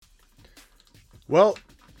Well,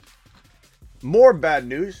 more bad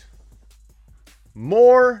news.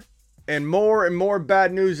 More and more and more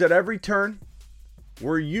bad news at every turn.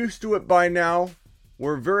 We're used to it by now.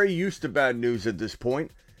 We're very used to bad news at this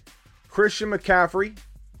point. Christian McCaffrey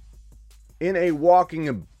in a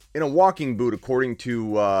walking boot, according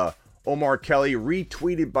to Omar Kelly,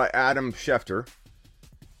 retweeted by Adam Schefter.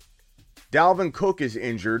 Dalvin Cook is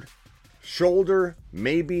injured. Shoulder,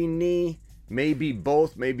 maybe knee, maybe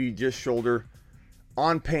both, maybe just shoulder.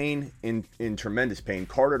 On pain, in tremendous pain.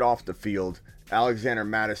 Carted off the field. Alexander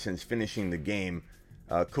Madison's finishing the game.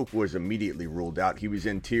 Cook was immediately ruled out. He was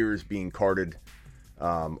in tears being carted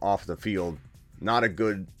off the field. Not a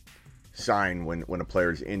good sign when a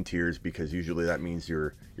player's in tears, because usually that means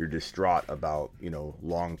you're distraught about,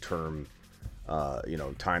 long-term,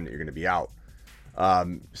 time that you're going to be out.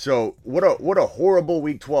 So what a horrible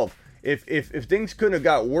week 12. If things couldn't have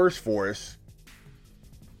got worse for us,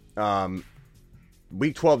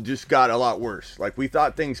 week 12 just got a lot worse. Like, we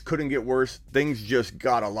thought things couldn't get worse. Things just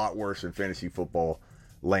got a lot worse in fantasy football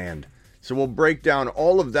land. So we'll break down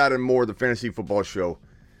all of that and more. The Fantasy Football Show,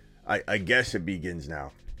 I guess it begins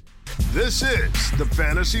now. This is the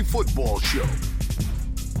Fantasy Football Show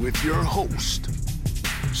with your host,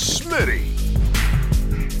 Smitty.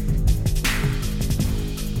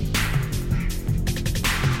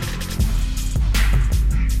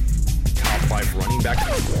 Top 5 running back.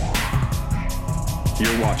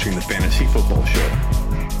 You're watching the Fantasy Football Show.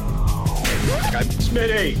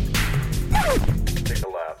 Smitty! Take a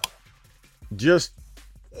lap. Just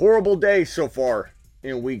horrible day so far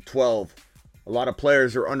in week 12. A lot of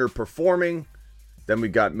players are underperforming. Then we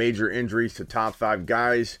got major injuries to top 5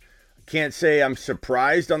 guys. Can't say I'm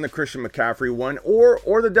surprised on the Christian McCaffrey one or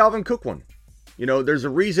the Dalvin Cook one. There's a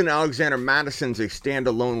reason Alexander Madison's a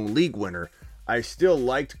standalone league winner. I still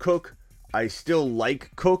liked Cook. I still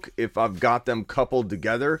like Cook if I've got them coupled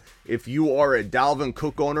together. If you are a Dalvin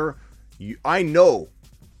Cook owner, I know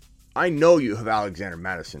you have Alexander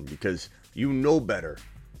Madison, because you know better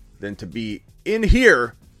than to be in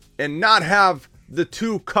here and not have the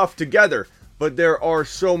two cuffed together. But there are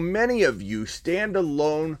so many of you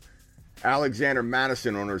standalone Alexander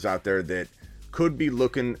Madison owners out there that could be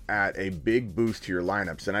looking at a big boost to your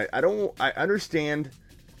lineups. And I understand.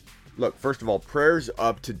 Look, first of all, prayers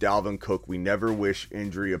up to Dalvin Cook. We never wish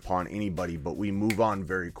injury upon anybody, but we move on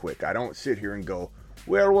very quick. I don't sit here and go,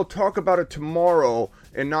 well, we'll talk about it tomorrow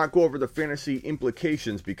and not go over the fantasy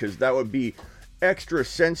implications, because that would be extra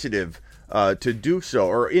sensitive to do so,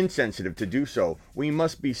 or insensitive to do so. We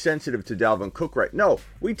must be sensitive to Dalvin Cook, right? No,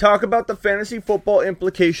 we talk about the fantasy football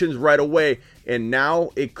implications right away, and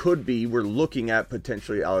now it could be we're looking at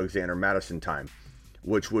potentially Alexander Madison time,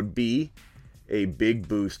 which would be a big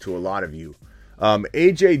boost to a lot of you.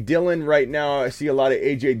 AJ Dillon right now, I see a lot of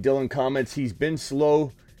AJ Dillon comments. He's been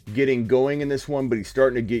slow getting going in this one, but he's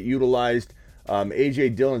starting to get utilized.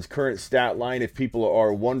 AJ Dillon's current stat line, if people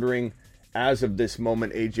are wondering, as of this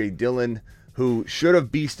moment, AJ Dillon, who should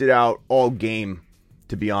have beasted out all game,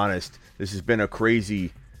 to be honest. This has been a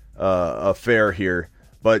crazy affair here.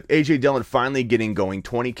 But AJ Dillon finally getting going,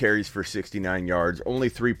 20 carries for 69 yards, only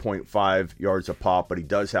 3.5 yards a pop, but he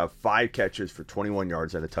does have 5 catches for 21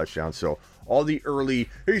 yards and a touchdown. So all the early,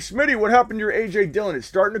 hey Smitty, what happened to your AJ Dillon? It's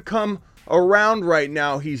starting to come around right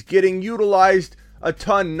now. He's getting utilized a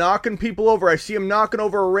ton, knocking people over. I see him knocking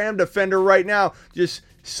over a Ram defender right now, just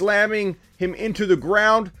slamming him into the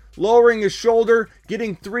ground, lowering his shoulder,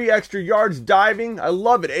 getting 3 extra yards, diving. I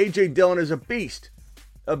love it. AJ Dillon is a beast.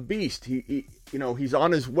 A beast. He's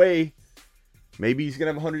on his way. Maybe he's going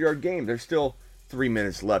to have a 100-yard game. There's still 3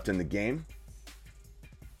 minutes left in the game.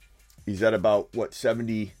 He's at about,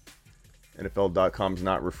 70? NFL.com's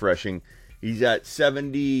not refreshing. He's at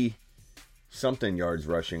 70-something yards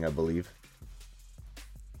rushing, I believe.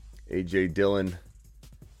 A.J. Dillon,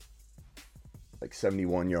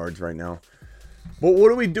 71 yards right now. But what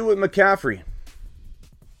do we do with McCaffrey?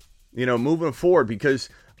 Moving forward, because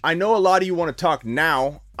I know a lot of you want to talk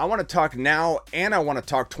now. I want to talk now, and I want to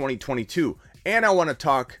talk 2022, and I want to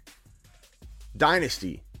talk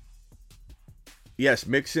Dynasty. Yes,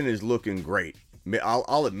 Mixon is looking great.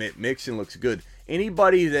 I'll admit, Mixon looks good.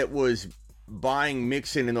 Anybody that was buying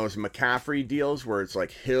Mixon in those McCaffrey deals where it's like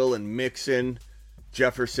Hill and Mixon,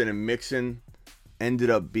 Jefferson and Mixon, ended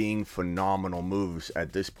up being phenomenal moves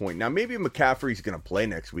at this point. Now, maybe McCaffrey's going to play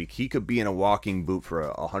next week. He could be in a walking boot for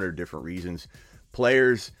 100 different reasons.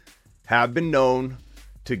 Players have been known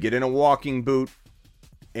to get in a walking boot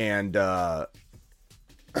and play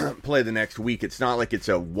the next week. It's not like it's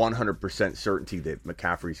a 100% certainty that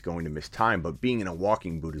McCaffrey's going to miss time, but being in a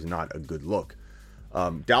walking boot is not a good look.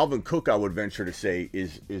 Dalvin Cook, I would venture to say,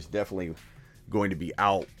 is definitely going to be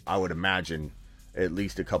out, I would imagine, at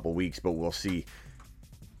least a couple weeks, but we'll see.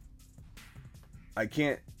 I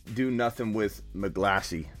can't do nothing with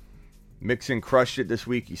McGlassy. Mixon crushed it this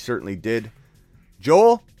week. He certainly did.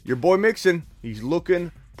 Joel, your boy Mixon, he's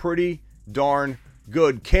looking pretty darn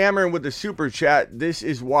good. Cameron with the super chat. This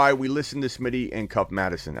is why we listen to Smitty and Cuff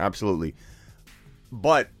Madison. Absolutely.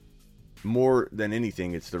 But more than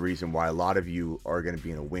anything, it's the reason why a lot of you are going to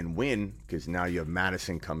be in a win-win, because now you have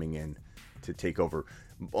Madison coming in to take over.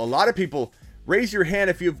 A lot of people, raise your hand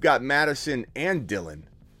if you've got Madison and Dylan.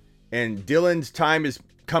 And Dylan's time is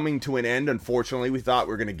coming to an end, unfortunately. We thought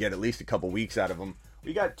we were going to get at least a couple weeks out of him.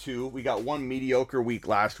 We got 2. We got 1 mediocre week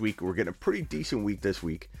last week. We're getting a pretty decent week this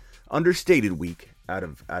week. Understated week out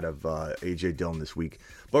of A.J. Dillon this week.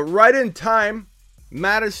 But right in time,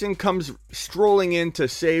 Madison comes strolling in to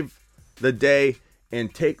save the day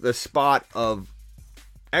and take the spot of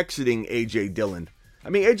exiting A.J. Dillon. I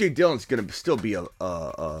mean, A.J. Dillon's going to still be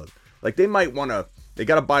like they might want to, they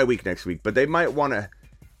got a bye week next week, but they might want to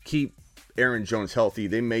keep Aaron Jones healthy.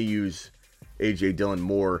 They may use A.J. Dillon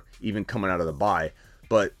more even coming out of the bye,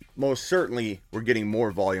 but most certainly we're getting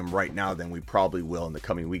more volume right now than we probably will in the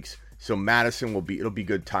coming weeks. So Madison it'll be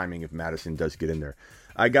good timing if Madison does get in there.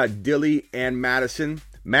 I got Dilly and Madison.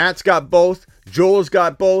 Matt's got both. Joel's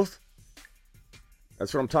got both.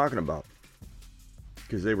 That's what I'm talking about,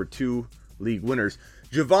 because they were 2 league winners.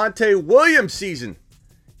 Javonte Williams' season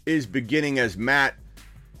is beginning, as Matt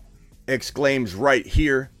exclaims right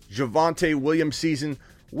here. Javonte Williams' season.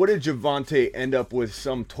 What did Javonte end up with?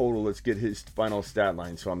 Some total. Let's get his final stat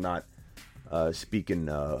line so I'm not speaking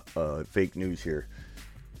fake news here.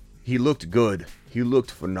 He looked good. He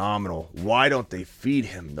looked phenomenal. Why don't they feed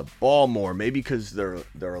him the ball more? Maybe because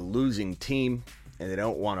they're a losing team and they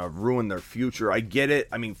don't want to ruin their future. I get it.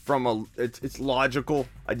 I mean, it's logical.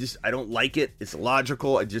 I don't like it. It's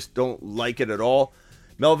logical. I just don't like it at all.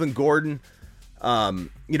 Melvin Gordon,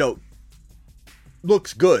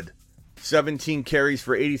 looks good. 17 carries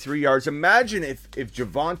for 83 yards. Imagine if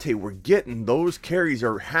Javonte were getting those carries,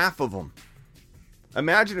 or half of them.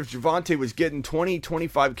 Imagine if Javonte was getting 20,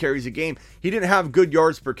 25 carries a game. He didn't have good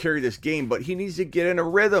yards per carry this game, but he needs to get in a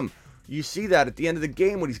rhythm. You see that at the end of the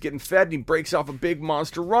game when he's getting fed and he breaks off a big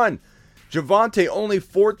monster run. Javonte only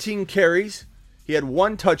 14 carries. He had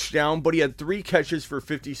 1 touchdown, but he had 3 catches for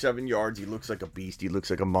 57 yards. He looks like a beast. He looks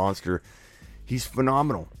like a monster. He's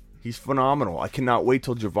phenomenal. He's phenomenal. I cannot wait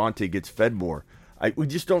till Javonte gets fed more. We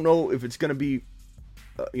just don't know if it's going to be,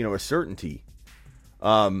 a certainty.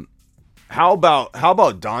 How about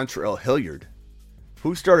Dontrell Hilliard?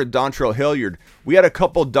 Who started Dontrell Hilliard? We had a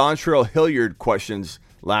couple Dontrell Hilliard questions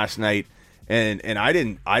last night, and I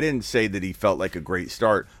didn't say that he felt like a great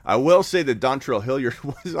start. I will say that Dontrell Hilliard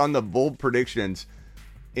was on the bold predictions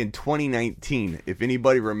in 2019. If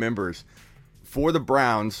anybody remembers, for the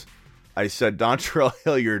Browns, I said Dontrell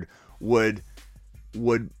Hilliard would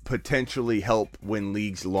potentially help win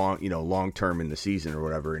leagues long term in the season or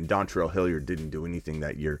whatever, and Dontrell Hilliard didn't do anything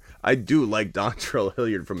that year. I do like Dontrell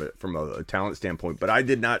Hilliard from a talent standpoint, but I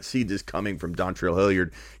did not see this coming from Dontrell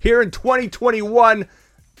Hilliard. Here in 2021,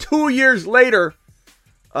 2 years later,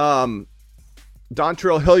 Dontrell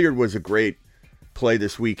Hilliard was a great play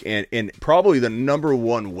this week, and probably the number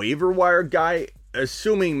 1 waiver wire guy,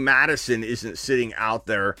 assuming Madison isn't sitting out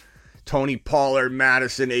there. Tony Pollard,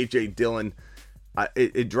 Madison, A.J. Dillon.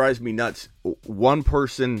 It drives me nuts. One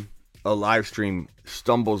person, a live stream,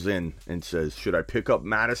 stumbles in and says, should I pick up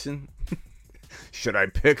Madison? Should I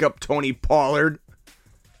pick up Tony Pollard?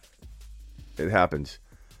 It happens.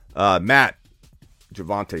 Matt,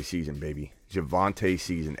 Javonte season, baby. Javonte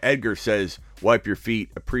season. Edgar says, wipe your feet.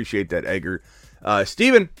 Appreciate that, Edgar.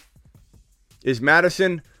 Steven, is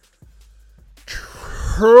Madison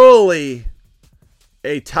truly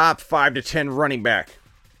a top 5 to 10 running back?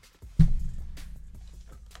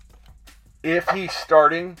 If he's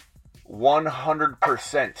starting,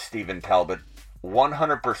 100% Stephen Talbot.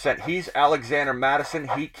 100%. He's Alexander Madison.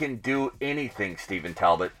 He can do anything, Stephen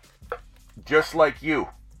Talbot. Just like you.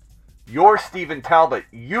 You're Stephen Talbot.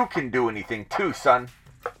 You can do anything too, son.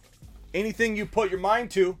 Anything you put your mind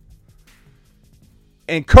to.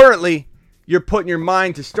 And currently, you're putting your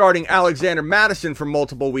mind to starting Alexander Madison for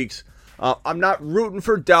multiple weeks. I'm not rooting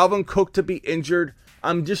for Dalvin Cook to be injured.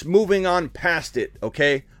 I'm just moving on past it,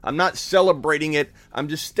 okay? I'm not celebrating it. I'm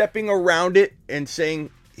just stepping around it and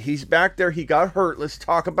saying he's back there. He got hurt. Let's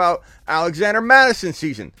talk about Alexander Madison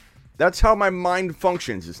season. That's how my mind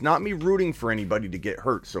functions. It's not me rooting for anybody to get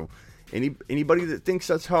hurt. So anybody that thinks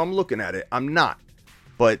that's how I'm looking at it, I'm not.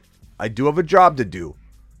 But I do have a job to do.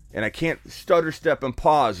 And I can't stutter, step, and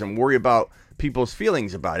pause and worry about people's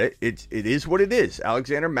feelings about it. It is what it is.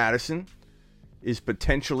 Alexander Madison is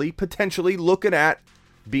potentially looking at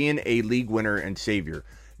being a league winner and savior.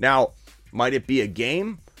 Now, might it be a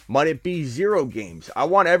game? Might it be 0 games? I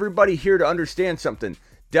want everybody here to understand something.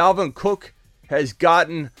 Dalvin Cook has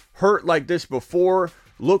gotten hurt like this before,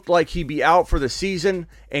 looked like he'd be out for the season,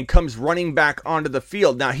 and comes running back onto the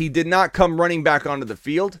field. Now, he did not come running back onto the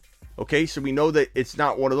field, okay? So we know that it's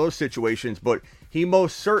not one of those situations, but he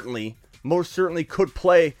most certainly could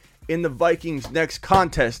play in the Vikings' next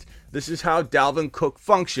contest. This is how Dalvin Cook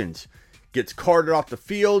functions. Gets carted off the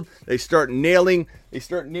field. They start nailing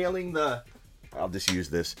the, I'll just use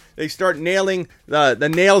this. They start nailing the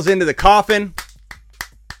nails into the coffin.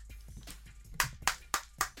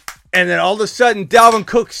 And then all of a sudden, Dalvin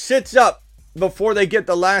Cook sits up before they get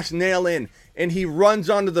the last nail in. And he runs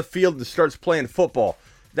onto the field and starts playing football.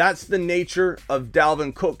 That's the nature of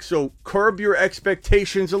Dalvin Cook. So curb your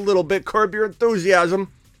expectations a little bit. Curb your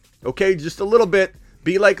enthusiasm. Okay, just a little bit.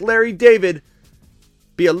 Be like Larry David.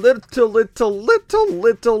 Be a little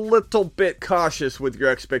bit cautious with your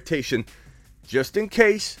expectation. Just in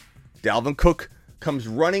case Dalvin Cook comes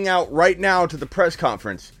running out right now to the press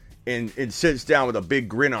conference and sits down with a big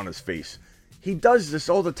grin on his face. He does this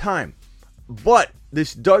all the time. But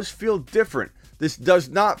this does feel different. This does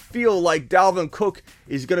not feel like Dalvin Cook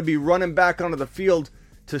is going to be running back onto the field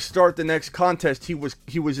to start the next contest. He was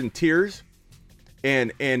in tears.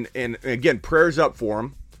 And again, prayers up for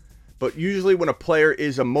him. But usually when a player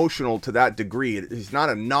is emotional to that degree, it's not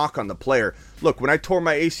a knock on the player. Look, when I tore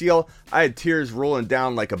my ACL, I had tears rolling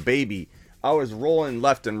down like a baby. I was rolling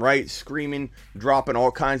left and right, screaming, dropping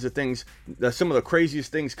all kinds of things. Some of the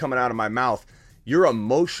craziest things coming out of my mouth. You're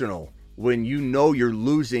emotional when you know you're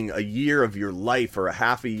losing a year of your life or a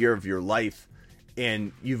half a year of your life.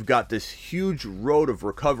 And you've got this huge road of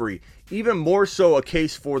recovery. Even more so a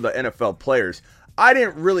case for the NFL players. I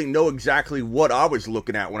didn't really know exactly what I was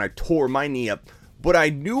looking at when I tore my knee up, but I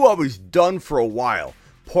knew I was done for a while.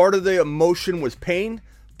 Part of the emotion was pain.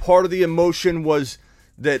 Part of the emotion was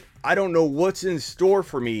that I don't know what's in store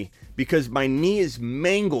for me because my knee is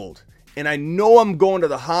mangled. And I know I'm going to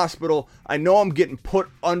the hospital. I know I'm getting put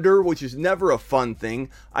under, which is never a fun thing.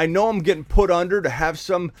 I know I'm getting put under to have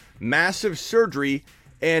some massive surgery.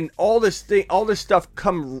 And all this stuff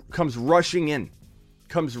comes rushing in.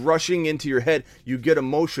 Comes rushing into your head. You get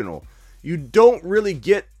emotional. You don't really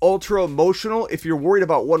get ultra emotional if you're worried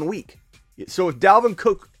about 1 week. So if Dalvin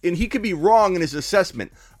Cook, and he could be wrong in his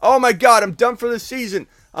assessment, oh my God, I'm done for the season,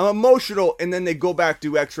 I'm emotional, and then they go back,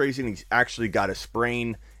 do x-rays, and he's actually got a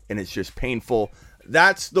sprain and it's just painful.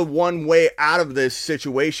 That's the one way out of this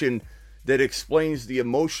situation that explains the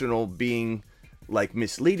emotional being like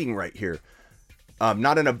misleading right here.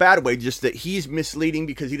 Not in a bad way, just that he's misleading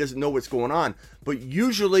because he doesn't know what's going on. But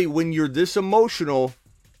usually when you're this emotional,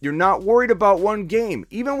 you're not worried about one game.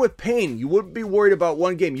 Even with pain, you wouldn't be worried about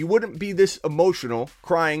one game. You wouldn't be this emotional,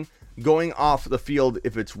 crying, going off the field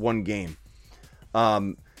if it's one game.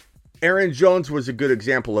 Aaron Jones was a good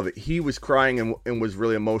example of it. He was crying and was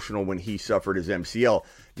really emotional when he suffered his MCL.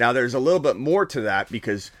 Now, there's a little bit more to that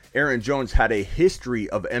because Aaron Jones had a history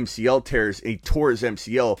of MCL tears. He tore his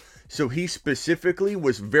MCL. So he specifically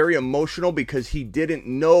was very emotional because he didn't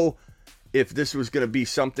know if this was going to be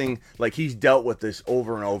something like he's dealt with this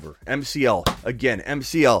over and over. MCL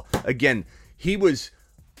again. He was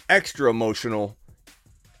extra emotional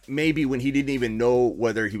maybe when he didn't even know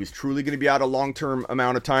whether he was truly going to be out a long-term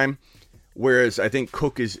amount of time. Whereas I think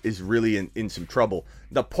Cook is really in some trouble.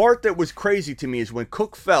 The part that was crazy to me is when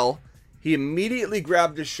Cook fell, he immediately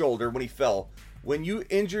grabbed his shoulder when he fell. When you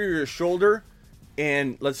injure your shoulder,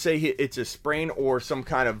 and let's say it's a sprain or some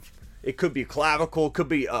kind of, it could be clavicle, could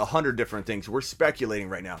be 100 different things. We're speculating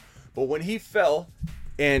right now. But when he fell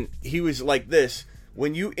and he was like this,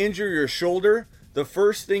 when you injure your shoulder, the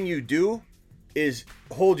first thing you do is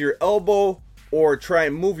hold your elbow or try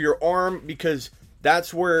and move your arm because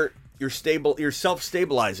that's where you're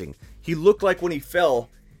self-stabilizing. He looked like when he fell,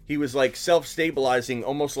 he was like self-stabilizing,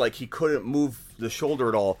 almost like he couldn't move the shoulder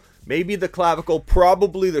at all. Maybe the clavicle,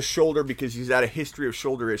 probably the shoulder because he's had a history of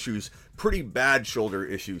shoulder issues, pretty bad shoulder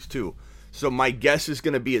issues too. So my guess is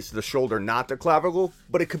going to be it's the shoulder, not the clavicle,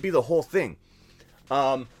 but it could be the whole thing.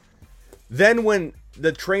 Then when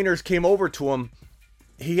the trainers came over to him,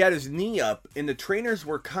 he had his knee up and the trainers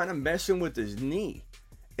were kind of messing with his knee.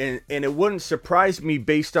 And it wouldn't surprise me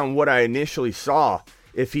based on what I initially saw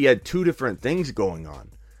if he had two different things going on.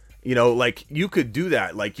 You know, like you could do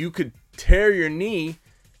that. Like you could tear your knee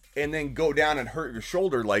and then go down and hurt your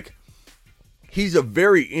shoulder. Like he's a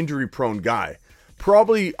very injury prone guy.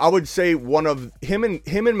 Probably I would say one of him and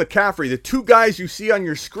McCaffrey, the two guys you see on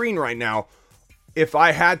your screen right now, if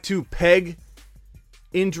I had to peg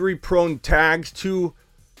injury-prone tags, 2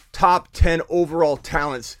 top 10 overall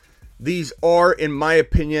talents. These are, in my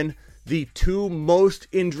opinion, the 2 most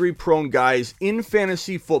injury-prone guys in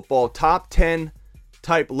fantasy football, top 10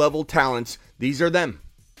 type level talents. These are them.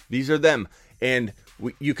 And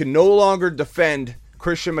you can no longer defend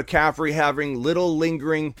Christian McCaffrey having little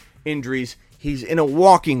lingering injuries. He's in a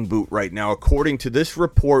walking boot right now, according to this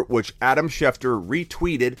report, which Adam Schefter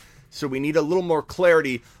retweeted. So we need a little more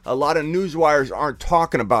clarity. A lot of news wires aren't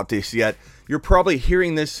talking about this yet. You're probably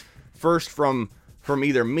hearing this first from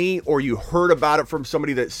either me or you heard about it from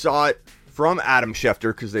somebody that saw it from Adam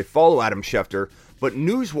Schefter because they follow Adam Schefter. But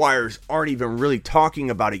news wires aren't even really talking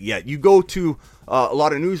about it yet. You go to a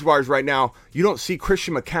lot of news wires right now, you don't see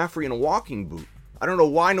Christian McCaffrey in a walking boot. I don't know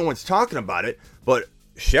why no one's talking about it, but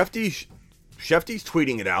Schefty's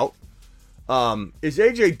tweeting it out. Is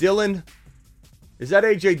AJ Dillon? Is that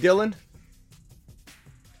AJ Dillon?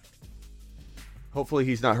 Hopefully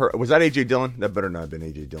he's not hurt. Was that AJ Dillon? That better not have been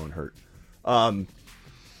AJ Dillon hurt.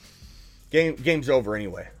 Game's over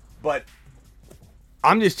anyway. But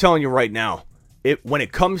I'm just telling you right now, when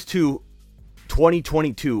it comes to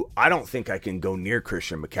 2022, I don't think I can go near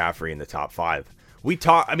Christian McCaffrey in the top 5.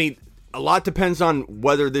 A lot depends on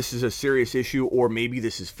whether this is a serious issue or maybe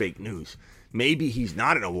this is fake news. Maybe he's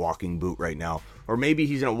not in a walking boot right now, or maybe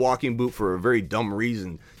he's in a walking boot for a very dumb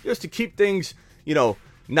reason, just to keep things,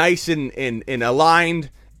 nice and aligned.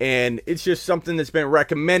 And it's just something that's been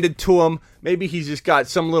recommended to him. Maybe he's just got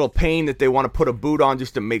some little pain that they want to put a boot on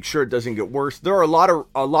just to make sure it doesn't get worse. There are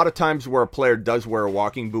a lot of times where a player does wear a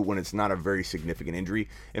walking boot when it's not a very significant injury,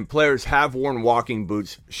 and players have worn walking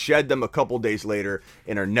boots, shed them a couple days later,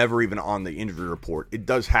 and are never even on the injury report. It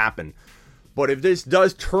does happen. But if this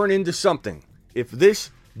does turn into something,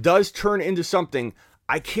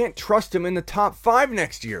 I can't trust him in the top 5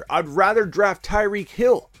 next year. I'd rather draft Tyreek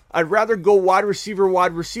Hill. I'd rather go wide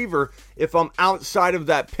receiver if I'm outside of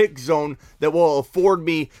that pick zone that will afford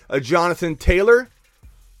me a Jonathan Taylor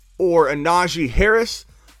or a Najee Harris.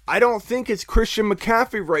 I don't think it's Christian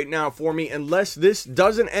McCaffrey right now for me unless this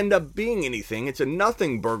doesn't end up being anything. It's a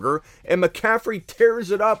nothing burger and McCaffrey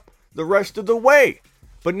tears it up the rest of the way.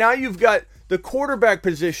 But now you've got the quarterback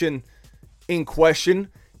position in question.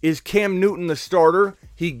 Is Cam Newton the starter?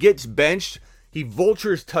 He gets benched. He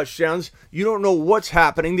vultures touchdowns. You don't know what's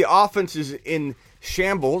happening. The offense is in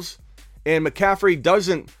shambles, and McCaffrey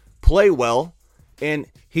doesn't play well, and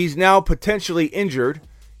he's now potentially injured.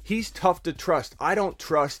 He's tough to trust. I don't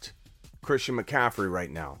trust Christian McCaffrey right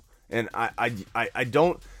now, and I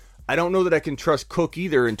don't know that I can trust Cook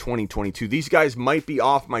either in 2022. These guys might be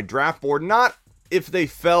off my draft board. Not if they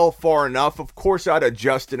fell far enough. Of course, I'd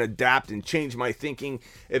adjust and adapt and change my thinking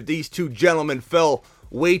if these two gentlemen fell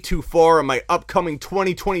way too far in my upcoming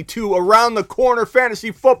 2022 around the corner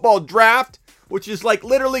fantasy football draft, which is like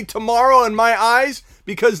literally tomorrow in my eyes,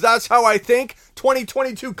 because that's how I think.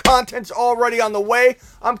 2022 content's already on the way.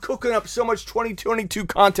 I'm cooking up so much 2022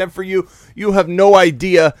 content for you. You have no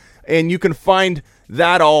idea, and you can find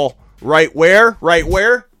that all right where?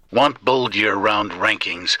 Want bold year-round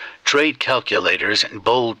rankings, trade calculators, and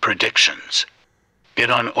bold predictions?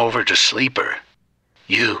 Get on over to Sleeper.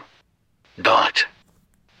 U.com.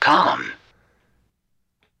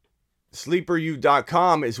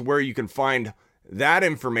 SleeperU.com is where you can find that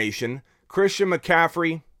information. Christian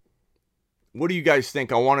McCaffrey, what do you guys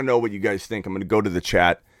think? I want to know what you guys think. I'm going to go to the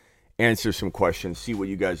chat, answer some questions, see what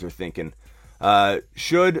you guys are thinking.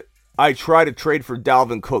 Should I try to trade for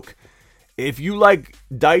Dalvin Cook? If you like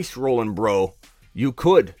dice rolling, bro, you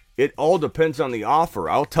could. It all depends on the offer.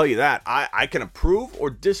 I'll tell you that. I can approve or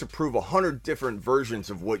disapprove 100 different versions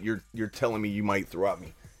of what you're telling me you might throw at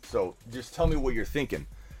me. So just tell me what you're thinking.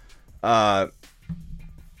 I'm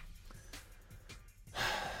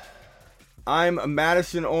a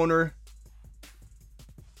Madison owner.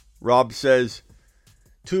 Rob says,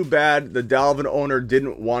 too bad the Dalvin owner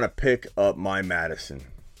didn't want to pick up my Madison.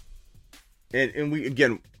 And we,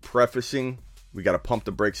 again, prefacing, we got to pump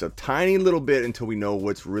the brakes a tiny little bit until we know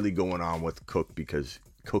what's really going on with Cook, because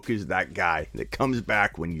Cook is that guy that comes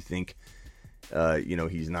back when you think,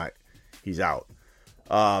 he's out.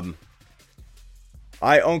 I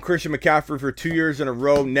own Christian McCaffrey for 2 years in a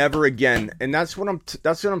row, never again. And that's what I'm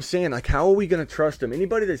saying. Like, how are we going to trust him?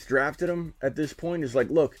 Anybody that's drafted him at this point is like,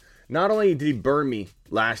 look, not only did he burn me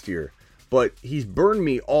last year, but he's burned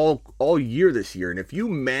me all year this year. And if you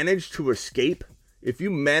manage to escape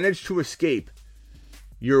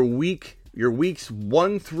your weeks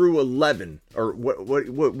 1 through 11, or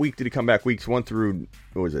what week did he come back? Weeks 1 through,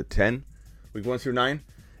 what was it, 10? Week 1 through 9?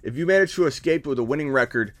 If you manage to escape with a winning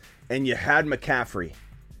record and you had McCaffrey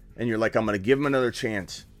and you're like, I'm going to give him another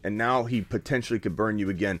chance, And now he potentially could burn you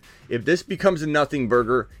again. If this becomes a nothing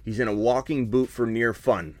burger, he's in a walking boot for near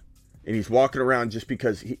fun. And he's walking around just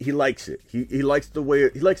because he likes it. He likes the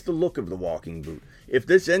look of the walking boot. If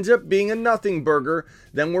this ends up being a nothing burger,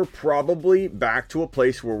 then we're probably back to a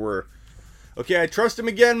place where we're, okay, I trust him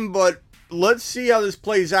again, but let's see how this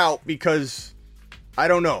plays out, because I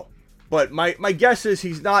don't know. But my guess is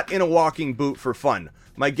he's not in a walking boot for fun.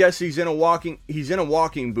 My guess he's in a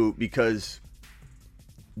walking boot because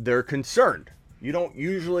they're concerned. You don't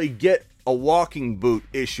usually get a walking boot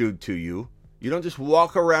issued to you. You don't just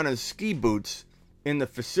walk around in ski boots in the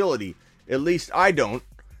facility. At least I don't.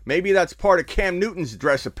 Maybe that's part of Cam Newton's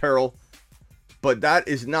dress apparel, but that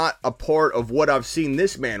is not a part of what I've seen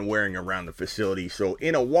this man wearing around the facility. So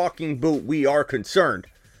in a walking boot, we are concerned.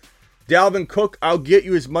 Dalvin Cook, I'll get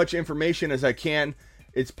you as much information as I can.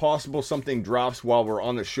 It's possible something drops while we're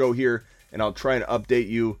on the show here, and I'll try and update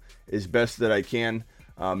you as best that I can.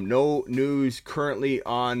 No news currently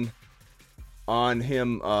on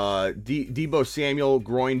him. Deebo Samuel,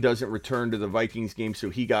 groin doesn't return to the Vikings game, so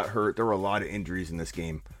he got hurt. There were a lot of injuries in this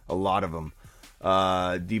game, a lot of them.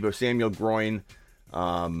 Deebo Samuel, groin.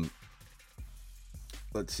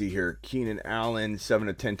 Let's see here. Keenan Allen, 7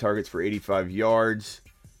 of 10 targets for 85 yards.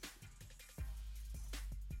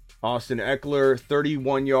 Austin Eckler,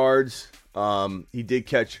 31 yards. He did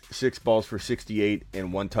catch 6 balls for 68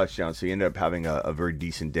 and 1 touchdown, so he ended up having a very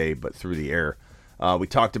decent day, but through the air. We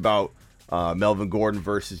talked about Melvin Gordon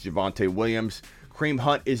versus Javonte Williams. Kareem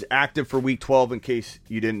Hunt is active for Week 12, in case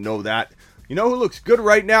you didn't know that. You know who looks good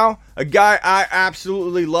right now? A guy I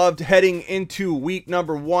absolutely loved heading into week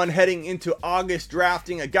number 1, heading into August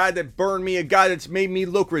drafting. A guy that burned me, a guy that's made me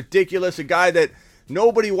look ridiculous, a guy that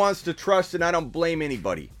nobody wants to trust, and I don't blame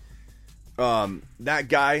anybody. That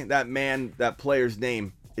guy, that man, that player's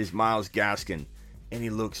name is Myles Gaskin, and he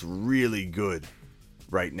looks really good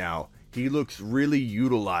right now. He looks really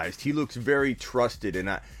utilized. He looks very trusted, and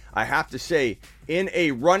I have to say, in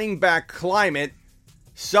a running back climate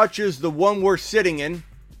such as the one we're sitting in,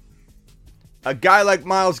 a guy like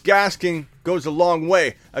Myles Gaskin goes a long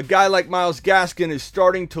way. A guy like Myles Gaskin is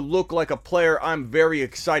starting to look like a player I'm very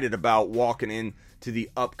excited about walking into the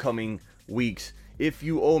upcoming weeks. If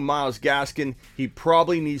you own Myles Gaskin, he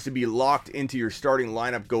probably needs to be locked into your starting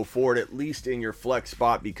lineup. Go forward, at least in your flex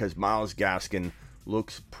spot, because Myles Gaskin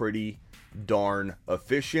looks pretty darn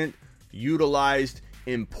efficient, utilized,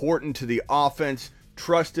 important to the offense,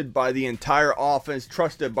 trusted by the entire offense,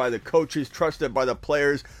 trusted by the coaches, trusted by the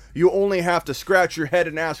players. You only have to scratch your head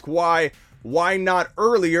and ask why. Why not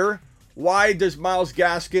earlier? Why does Myles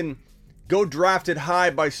Gaskin go drafted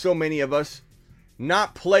high by so many of us,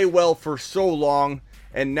 not play well for so long,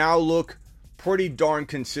 and now look pretty darn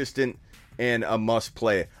consistent and a must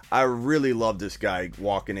play? I really love this guy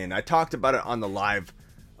walking in. I talked about it on the live,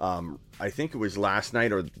 I think it was last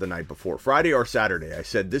night or the night before, Friday or Saturday. I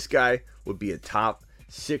said this guy would be a top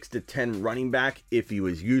 6 to 10 running back if he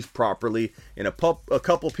was used properly. And a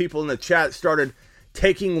couple people in the chat started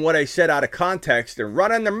taking what I said out of context and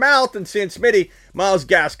running their mouth and saying, Smitty, Myles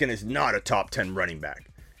Gaskin is not a top 10 running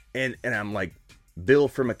back. And I'm like, Bill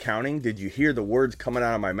from accounting, did you hear the words coming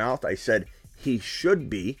out of my mouth? I said he should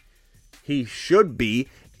be. He should be.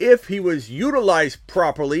 If he was utilized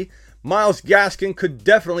properly, Myles Gaskin could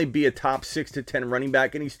definitely be a top 6 to 10 running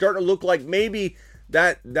back, and he's starting to look like maybe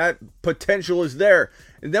that potential is there.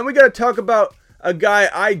 And then we got to talk about a guy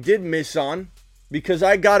I did miss on, because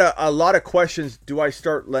I got a lot of questions. Do I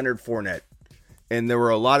start Leonard Fournette? And there were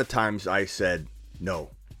a lot of times I said no.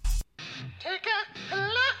 Take a look.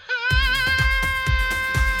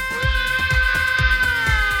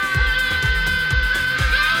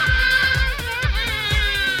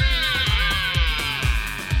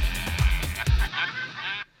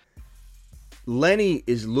 Lenny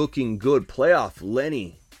is looking good. Playoff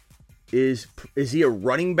Lenny. Is he a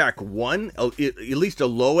running back 1? At least a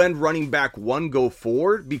low-end running back 1 go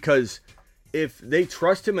forward? Because if they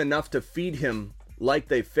trust him enough to feed him like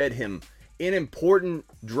they fed him in important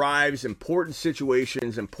drives, important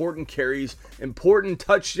situations, important carries, important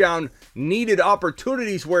touchdown needed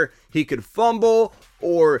opportunities where he could fumble,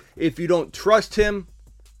 or if you don't trust him,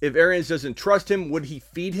 if Arians doesn't trust him, would he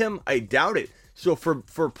feed him? I doubt it. So for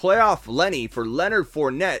playoff Lenny, for Leonard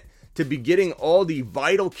Fournette to be getting all the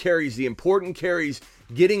vital carries, the important carries,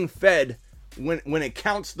 getting fed when it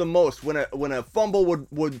counts the most, when a fumble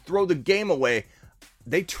would throw the game away,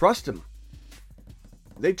 they trust him.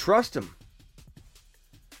 They trust him.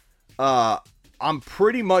 I'm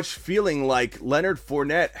pretty much feeling like Leonard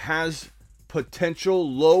Fournette has potential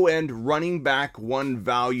low-end running back 1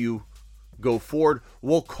 value go forward.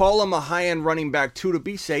 We'll call him a high-end running back 2 to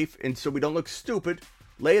be safe, and so we don't look stupid.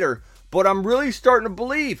 later. But I'm really starting to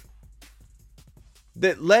believe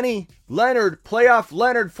that Leonard, playoff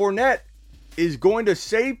Leonard Fournette, is going to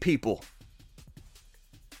save people.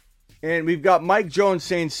 And we've got Mike Jones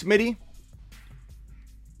saying, Smitty,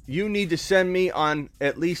 you need to send me on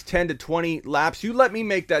at least 10 to 20 laps. You let me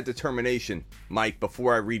make that determination, Mike,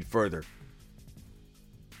 before I read further.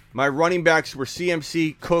 My running backs were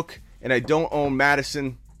CMC, Cook, and I don't own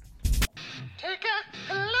Madison. Take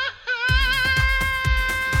a look.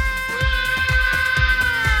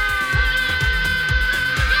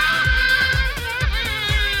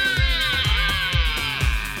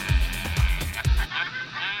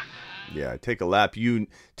 Yeah, take a lap.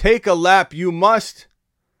 You must.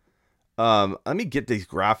 Let me get these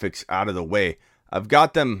graphics out of the way. I've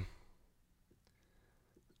got them.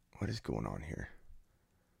 What is going on here?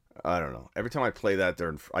 I don't know. Every time I play that,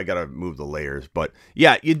 I gotta move the layers. But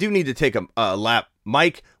yeah, you do need to take a lap.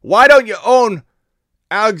 Mike, why don't you own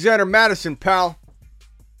Alexander Madison, pal?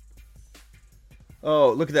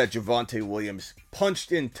 Oh, look at that, Javonte Williams.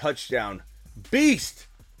 Punched in touchdown. Beast!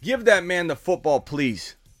 Give that man the football,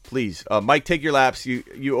 please. Please. Mike, take your laps.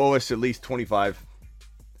 You owe us at least 25.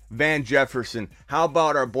 Van Jefferson. How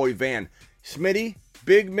about our boy Van? Smitty,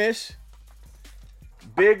 big miss.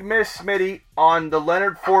 Big miss, Smitty, on the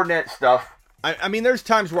Leonard Fournette stuff. I mean, there's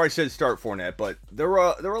times where I said start Fournette, but there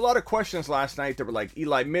were a lot of questions last night that were like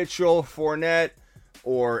Eli Mitchell, Fournette,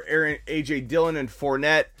 or A.J. Dillon and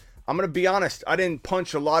Fournette. I'm going to be honest. I didn't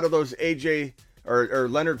punch a lot of those A.J. or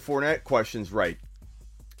Leonard Fournette questions right.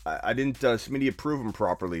 I didn't, Smitty, approve them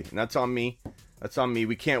properly, and that's on me. That's on me.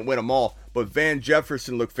 We can't win them all. But Van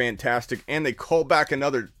Jefferson looked fantastic, and they called back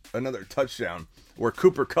another touchdown where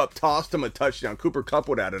Cooper Kupp tossed him a touchdown. Cooper Kupp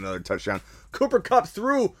would add another touchdown. Cooper Kupp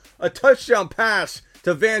threw a touchdown pass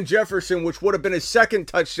to Van Jefferson, which would have been his second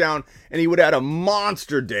touchdown, and he would have had a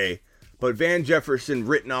monster day. But Van Jefferson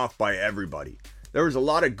written off by everybody. There was a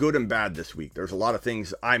lot of good and bad this week. There's a lot of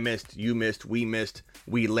things I missed, you missed,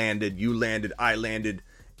 we landed, you landed, I landed.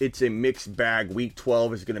 It's a mixed bag. Week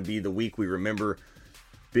 12 is going to be the week we remember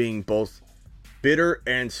being both bitter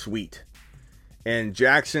and sweet. And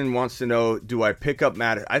Jackson wants to know, do I pick up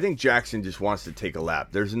Madison? I think Jackson just wants to take a lap.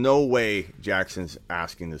 There's no way Jackson's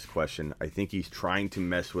asking this question. I think he's trying to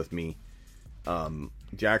mess with me.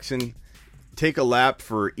 Jackson, take a lap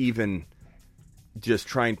for even just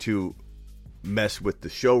trying to mess with the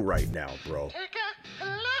show right now, bro.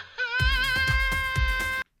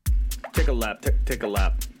 Take a lap. Take a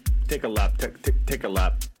lap. Take a lap. Take a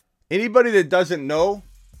lap. Anybody that doesn't know,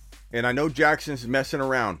 and I know Jackson's messing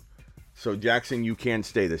around, so Jackson, you can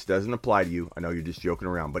stay. This doesn't apply to you. I know you're just joking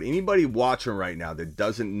around, but anybody watching right now that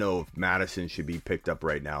doesn't know if Madison should be picked up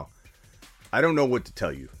right now, I don't know what to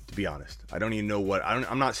tell you, to be honest. I don't even know what.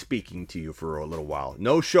 I'm not speaking to you for a little while.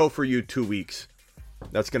 No show for you 2 weeks.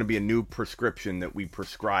 That's going to be a new prescription that we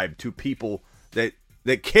prescribe to people that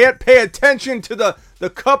can't pay attention to the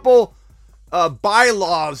couple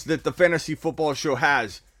bylaws that the Fantasy Football Show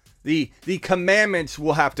has. The commandments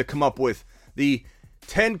we'll have to come up with. The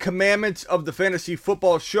 10 commandments of the Fantasy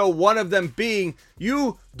Football Show. One of them being,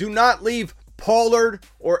 you do not leave Pollard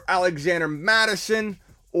or Alexander Madison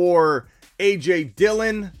or A.J.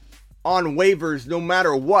 Dillon on waivers no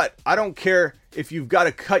matter what. I don't care if you've got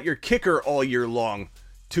to cut your kicker all year long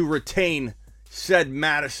to retain said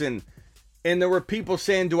Madison. And there were people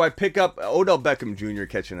saying, do I pick up Odell Beckham Jr.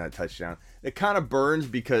 catching that touchdown? It kind of burns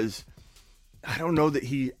because I don't know that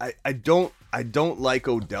I don't like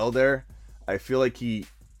Odell there. I feel like he's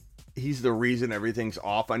the reason everything's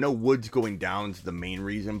off. I know Woods going down is the main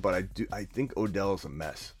reason, but I think Odell is a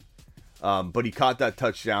mess. But he caught that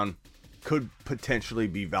touchdown. Could potentially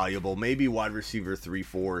be valuable. Maybe wide receiver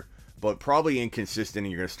 3-4, but probably inconsistent,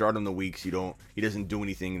 and you're going to start him the weeks he doesn't do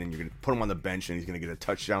anything, and then you're going to put him on the bench and he's going to get a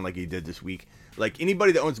touchdown like he did this week. Like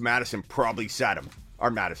anybody that owns Madison probably sat him.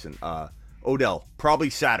 Odell probably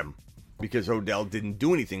sat him because Odell didn't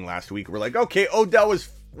do anything last week. We're like, okay, Odell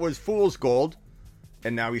was fool's gold,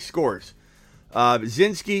 and now he scores.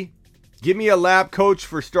 Zinski, give me a lap, coach,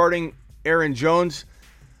 for starting Aaron Jones.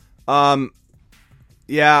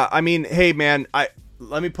 Yeah, I mean, hey, man,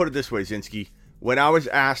 let me put it this way, Zinski. When I was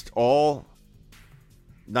asked all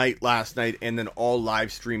night last night and then all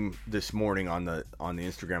live stream this morning on the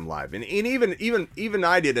Instagram live, and even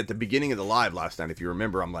I did at the beginning of the live last night, if you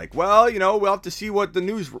remember, I'm like, well, we'll have to see what the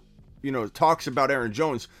news, talks about Aaron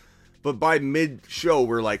Jones. But by mid-show,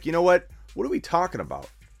 we're like, you know what? What are we talking about?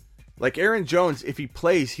 Like, Aaron Jones, if he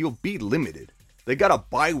plays, he'll be limited. They got a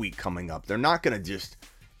bye week coming up. They're not going to just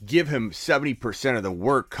give him 70% of the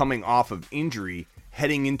work coming off of injury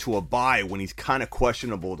heading into a bye when he's kind of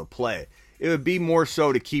questionable to play. It would be more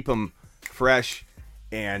so to keep him fresh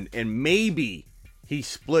And maybe he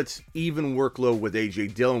splits even workload with A.J.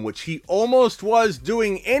 Dillon, which he almost was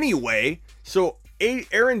doing anyway. So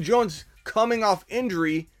Aaron Jones coming off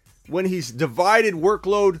injury when he's divided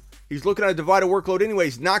workload, he's looking at a divided workload anyway.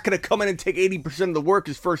 He's not going to come in and take 80% of the work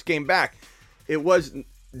his first game back. It was,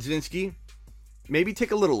 Zinski, maybe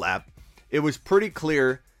take a little lap. It was pretty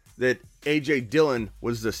clear that A.J. Dillon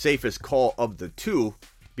was the safest call of the two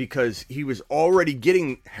because he was already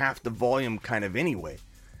getting half the volume kind of anyway.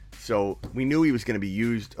 So we knew he was going to be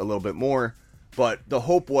used a little bit more. But the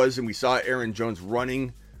hope was, and we saw Aaron Jones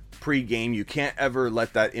running pre-game. You can't ever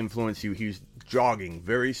let that influence you. He was jogging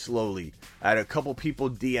very slowly. I had a couple people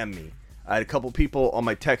DM me. I had a couple people on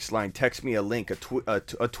my text line text me a link, a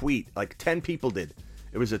tweet. Like 10 people did.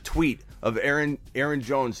 It was a tweet of Aaron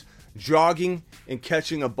Jones jogging and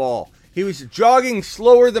catching a ball. He was jogging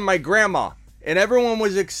slower than my grandma, and everyone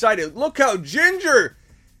was excited. Look how ginger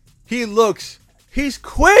he looks. He's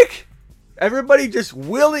quick. Everybody just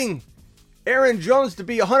willing Aaron Jones to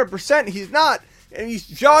be 100%. He's not. And he's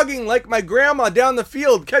jogging like my grandma down the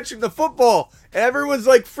field, catching the football. And everyone's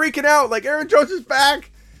like freaking out, like Aaron Jones is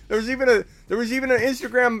back. There was even an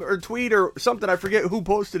Instagram or tweet or something. I forget who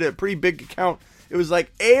posted it. Pretty big account. It was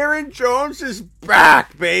like, Aaron Jones is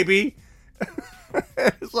back, baby.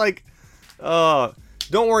 It's like, don't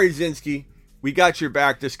worry, Zinski. We got your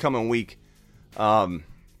back this coming week.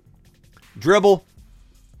 Dribble,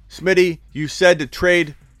 Smitty, you said to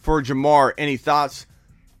trade for Jamar. Any thoughts?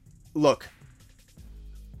 Look,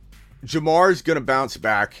 Jamar's going to bounce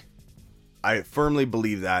back. I firmly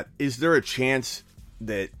believe that. Is there a chance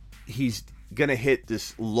that he's going to hit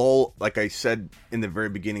this lull, like I said in the very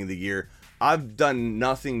beginning of the year? I've done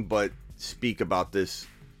nothing but speak about this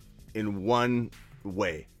in one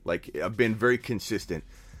way. Like, I've been very consistent.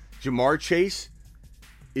 Jamar Chase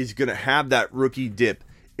is going to have that rookie dip.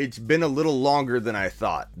 It's been a little longer than I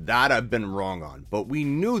thought. That I've been wrong on. But we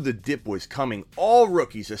knew the dip was coming. All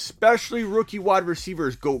rookies, especially rookie wide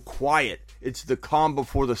receivers, go quiet. It's the calm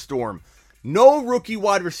before the storm. No rookie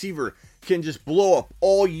wide receiver can just blow up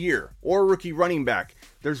all year. Or rookie running back.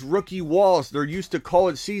 There's rookie walls. They're used to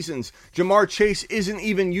college seasons. Jamar Chase isn't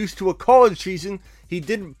even used to a college season. He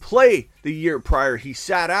didn't play the year prior. He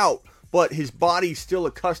sat out. But his body's still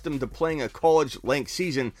accustomed to playing a college-length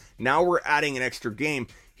season. Now we're adding an extra game.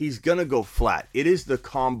 He's going to go flat. It is the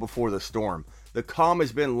calm before the storm. The calm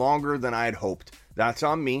has been longer than I had hoped. That's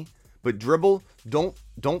on me. But Dribble, don't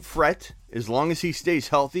fret. As long as he stays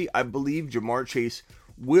healthy, I believe Jamar Chase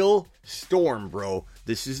will storm, bro.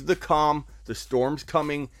 This is the calm. The storm's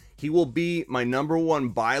coming. He will be my number one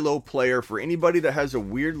buy low player for anybody that has a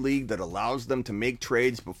weird league that allows them to make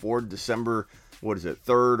trades before December,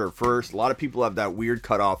 3rd or 1st. A lot of people have that weird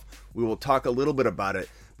cutoff. We will talk a little bit about it.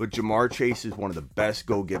 But Jamar Chase is one of the best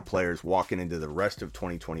go-get players walking into the rest of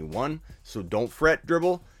 2021. So don't fret,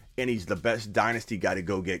 Dribble. And he's the best dynasty guy to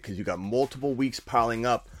go get because you got multiple weeks piling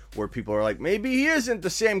up where people are like, maybe he isn't the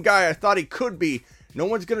same guy I thought he could be. No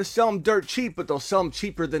one's going to sell him dirt cheap, but they'll sell him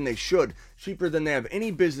cheaper than they should. Cheaper than they have any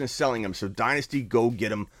business selling him. So dynasty, go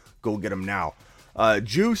get him. Go get him now.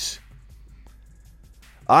 Juice.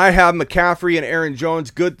 I have McCaffrey and Aaron Jones.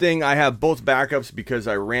 Good thing I have both backups because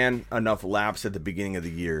I ran enough laps at the beginning of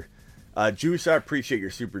the year. Juice, I appreciate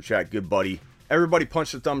your super chat. Good buddy. Everybody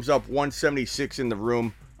punch the thumbs up. 176 in the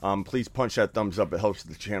room. Please punch that thumbs up. It helps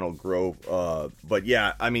the channel grow. But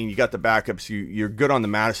yeah, I mean, you got the backups. You're good on the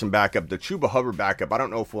Madison backup. The Chuba Hubbard backup, I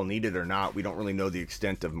don't know if we'll need it or not. We don't really know the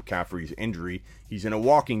extent of McCaffrey's injury. He's in a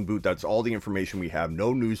walking boot. That's all the information we have.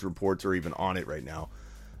 No news reports are even on it right now.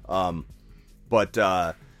 But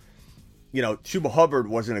Chuba Hubbard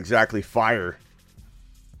wasn't exactly fire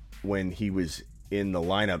when he was in the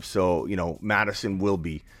lineup. So, Madison will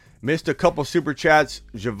be. Missed a couple super chats.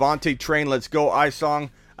 Javante Train, let's go.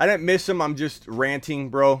 iSong. I didn't miss him. I'm just ranting,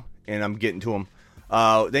 bro, and I'm getting to him.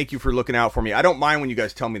 Thank you for looking out for me. I don't mind when you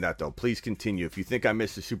guys tell me that, though. Please continue. If you think I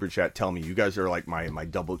missed a super chat, tell me. You guys are like my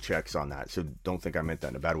double checks on that, so don't think I meant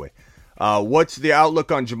that in a bad way. What's the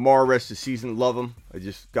outlook on Jamar rest of the season? Love him. I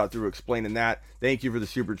just got through explaining that. Thank you for the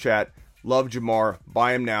super chat. Love Jamar.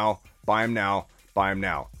 Buy him now. Buy him now. Buy him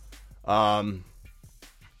now.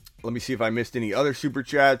 Let me see if I missed any other super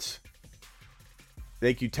chats.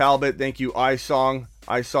 Thank you, Talbot. Thank you, iSong.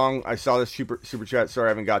 I saw this super chat. Sorry, I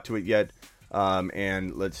haven't got to it yet.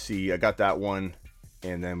 And let's see. I got that one.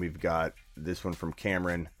 And then we've got this one from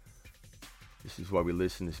Cameron. This is why we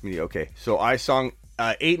listen to this media. Okay, so iSong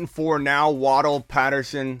 8-4 now. Waddle,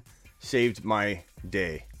 Patterson saved my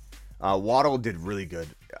day. Waddle did really good.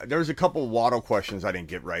 There was a couple Waddle questions I didn't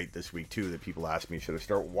get right this week, too, that people asked me. Should I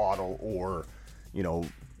start Waddle or,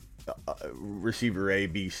 receiver A,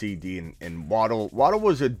 B, C, D, and Waddle. Waddle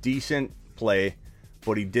was a decent play,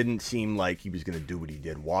 but he didn't seem like he was going to do what he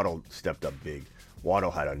did. Waddle stepped up big.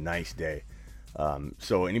 Waddle had a nice day.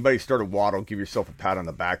 So anybody started Waddle, give yourself a pat on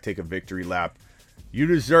the back, take a victory lap. You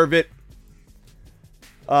deserve it.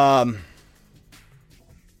 Tom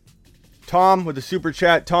with the super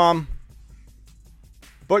chat. Tom.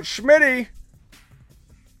 But Schmitty,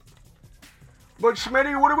 what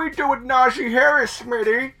do we do with Najee Harris,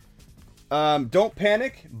 Schmitty? Don't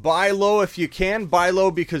panic. Buy low if you can. Buy low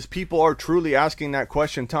because people are truly asking that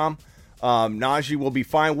question, Tom. Najee will be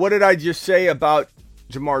fine. What did I just say about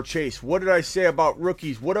Jamar Chase? What did I say about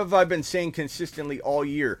rookies? What have I been saying consistently all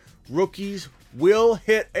year? Rookies will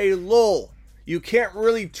hit a lull. You can't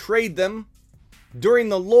really trade them during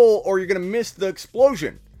the lull or you're going to miss the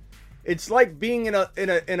explosion. It's like being in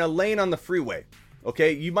a lane on the freeway.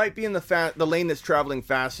 Okay, you might be in the lane that's traveling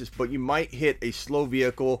fastest, but you might hit a slow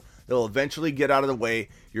vehicle. They'll eventually get out of the way.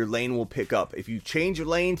 Your lane will pick up. If you change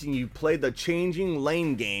lanes and you play the changing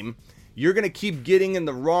lane game, you're going to keep getting in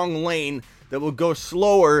the wrong lane that will go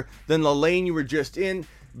slower than the lane you were just in.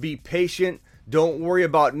 Be patient. Don't worry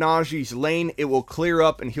about Najee's lane. It will clear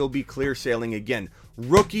up and he'll be clear sailing again.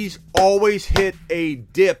 Rookies always hit a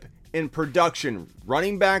dip in production.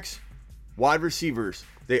 Running backs, wide receivers,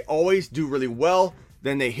 they always do really well.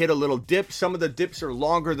 Then they hit a little dip. Some of the dips are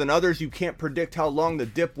longer than others. You can't predict how long the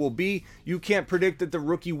dip will be. You can't predict that the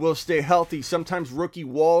rookie will stay healthy. Sometimes rookie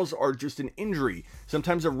walls are just an injury.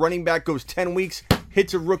 Sometimes a running back goes 10 weeks,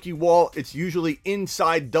 hits a rookie wall. It's usually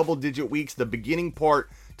inside double-digit weeks, the beginning part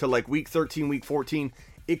to like week 13, week 14.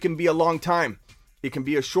 It can be a long time. It can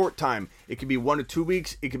be a short time. It can be 1 to 2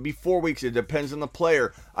 weeks. It can be 4 weeks. It depends on the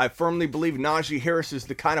player. I firmly believe Najee Harris is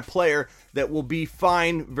the kind of player that will be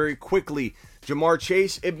fine very quickly. Jamar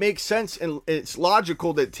Chase, it makes sense and it's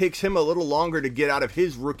logical that it takes him a little longer to get out of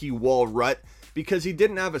his rookie wall rut because he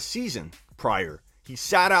didn't have a season prior. He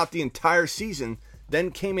sat out the entire season,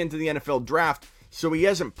 then came into the NFL draft, so he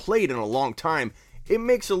hasn't played in a long time. It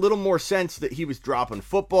makes a little more sense that he was dropping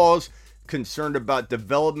footballs, concerned about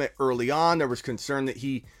development early on. There was concern that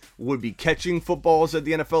he would be catching footballs at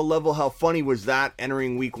the NFL level. How funny was that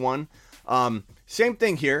entering week 1? Same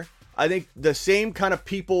thing here. I think the same kind of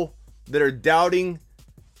people that are doubting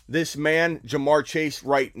this man, Jamar Chase,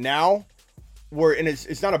 right now, and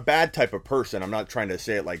it's not a bad type of person. I'm not trying to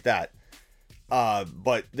say it like that.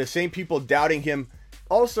 But the same people doubting him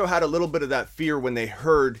also had a little bit of that fear when they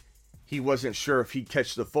heard he wasn't sure if he'd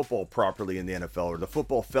catch the football properly in the NFL or the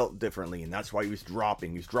football felt differently, and that's why he was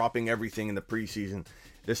dropping. He was dropping everything in the preseason.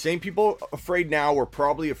 The same people afraid now were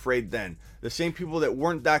probably afraid then. The same people that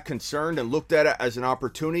weren't that concerned and looked at it as an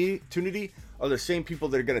opportunity are the same people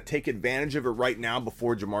that are going to take advantage of it right now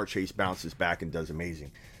before Jamar Chase bounces back and does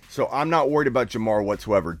amazing. So I'm not worried about Jamar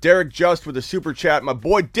whatsoever. Derek Just with a super chat. My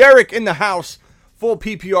boy Derek in the house. Full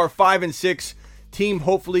PPR 5-6. Team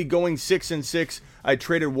hopefully going 6-6. I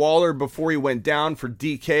traded Waller before he went down for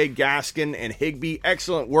DK, Gaskin, and Higbee.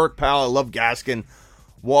 Excellent work, pal. I love Gaskin.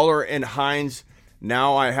 Waller and Hines.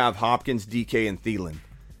 Now I have Hopkins, DK, and Thielen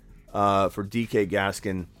for DK,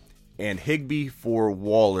 Gaskin, and Higbee for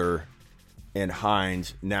Waller and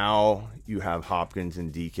Hines. Now you have Hopkins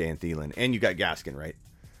and DK and Thielen. And you got Gaskin, right?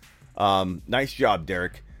 Nice job,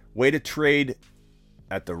 Derek. Way to trade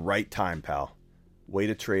at the right time, pal. Way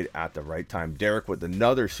to trade at the right time. Derek with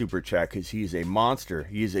another super chat because he's a monster.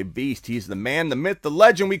 He is a beast. He's the man, the myth, the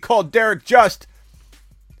legend. We call Derek Just.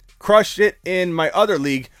 Crushed it in my other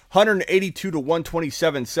league. 182 to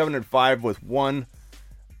 127, 7-5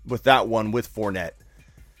 with that one with Fournette.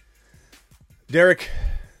 Derek,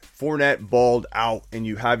 Fournette balled out, and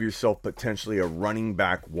you have yourself potentially a running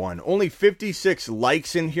back one. Only 56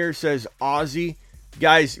 likes in here, says Ozzy.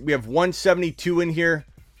 Guys, we have 172 in here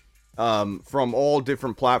from all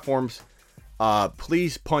different platforms.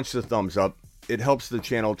 Please punch the thumbs up. It helps the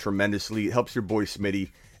channel tremendously. It helps your boy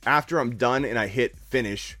Smitty. After I'm done and I hit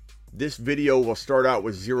finish, this video will start out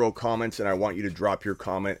with 0 comments, and I want you to drop your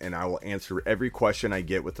comment, and I will answer every question I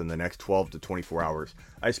get within the next 12 to 24 hours.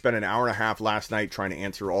 I spent an hour and a half last night trying to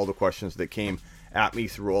answer all the questions that came at me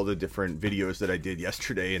through all the different videos that I did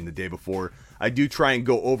yesterday and the day before. I do try and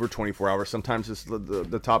go over 24 hours. Sometimes it's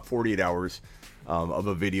the top 48 hours of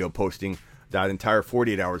a video posting. That entire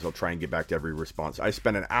 48 hours, I'll try and get back to every response. I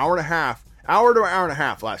spent an hour to an hour and a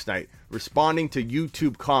half last night responding to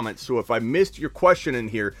YouTube comments. So if I missed your question in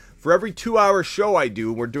here, for every 2-hour show I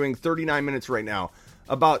do, we're doing 39 minutes right now,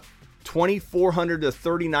 about 2,400 to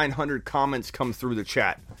 3,900 comments come through the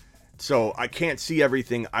chat. So I can't see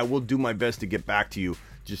everything. I will do my best to get back to you.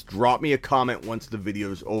 Just drop me a comment once the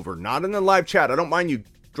video's over. Not in the live chat. I don't mind you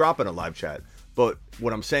dropping a live chat. But But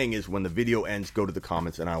what I'm saying is when the video ends, go to the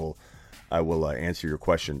comments and I will answer your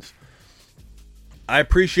questions. I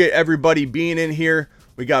appreciate everybody being in here.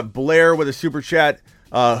 We got Blair with a super chat.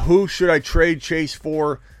 Who should I trade Chase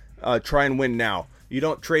for? Try and win now. You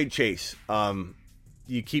don't trade Chase.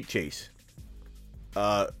 You keep Chase.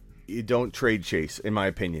 You don't trade Chase, in my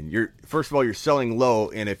opinion. First of all, you're selling low,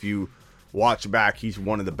 and if you watch back, he's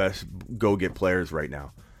one of the best go-get players right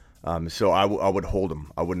now. So I would hold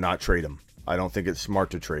him. I would not trade him. I don't think it's smart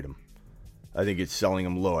to trade him. I think it's selling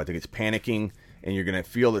him low. I think it's panicking, and you're going to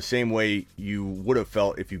feel the same way you would have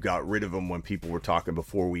felt if you got rid of him when people were talking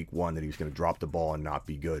before week 1 that he was going to drop the ball and not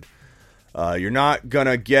be good. You're not going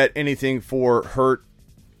to get anything for Hurt,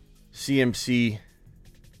 CMC,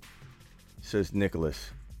 says Nicholas.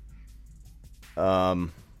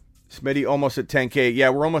 Smitty almost at 10K. Yeah,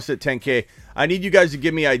 we're almost at 10K. I need you guys to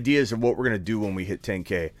give me ideas of what we're going to do when we hit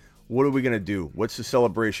 10K. What are we going to do? What's the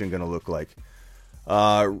celebration going to look like?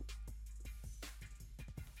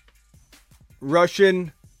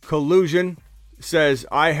 Russian Collusion says,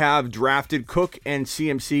 I have drafted Cook and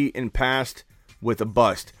CMC in past with a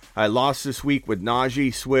bust. I lost this week with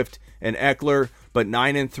Najee, Swift, and Eckler, but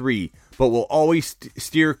 9-3. But will always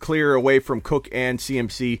steer clear away from Cook and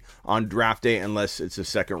CMC on draft day unless it's a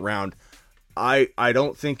second round. I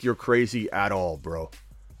don't think you're crazy at all, bro.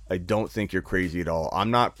 I don't think you're crazy at all.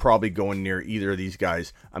 I'm not probably going near either of these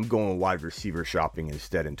guys. I'm going wide receiver shopping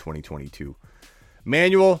instead in 2022.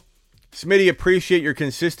 Manuel, Smitty, appreciate your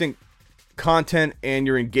consistent content and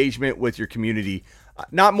your engagement with your community.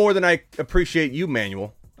 Not more than I appreciate you,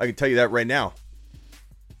 Manuel. I can tell you that right now.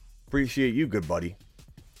 Appreciate you, good buddy.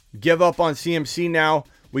 Give up on CMC now.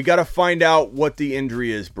 We got to find out what the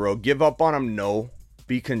injury is, bro. Give up on him? No.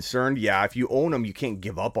 Be concerned? Yeah, if you own him, you can't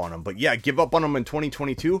give up on him. But yeah, give up on him in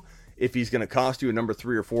 2022 if he's going to cost you a number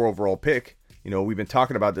 3 or 4 overall pick. You know, we've been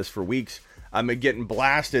talking about this for weeks. I'm getting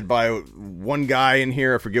blasted by one guy in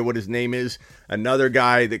here. I forget what his name is. Another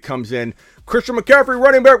guy that comes in. Christian McCaffrey,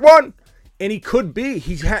 running back 1. And he could be.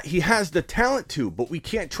 He has the talent to, but we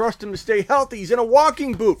can't trust him to stay healthy. He's in a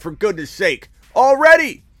walking boot, for goodness sake.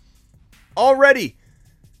 Already.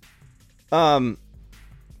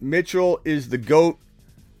 Mitchell is the GOAT.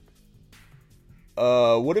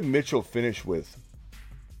 What did Mitchell finish with?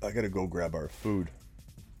 I got to go grab our food.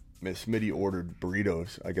 Miss Smitty ordered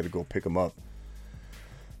burritos. I got to go pick them up.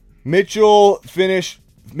 Mitchell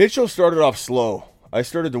started off slow. I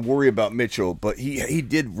started to worry about Mitchell, but he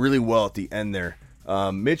did really well at the end there.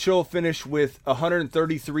 Mitchell finished with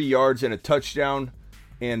 133 yards and a touchdown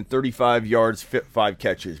and 35 yards, 5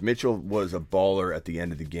 catches. Mitchell was a baller at the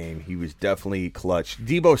end of the game. He was definitely clutch.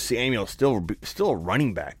 Deebo Samuel still a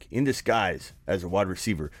running back in disguise as a wide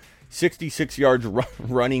receiver. 66 yards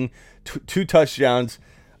running, 2 touchdowns.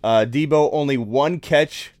 Deebo only 1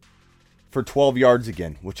 catch for 12 yards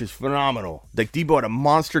again, which is phenomenal. Like, Deebo had a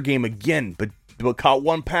monster game again, but caught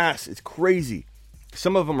 1 pass. It's crazy.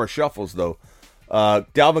 Some of them are shuffles, though.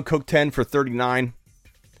 Dalvin Cook 10 for 39.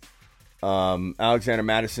 Alexander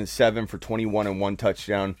Madison 7 for 21 and 1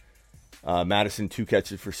 touchdown. Madison 2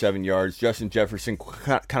 catches for 7 yards. Justin Jefferson,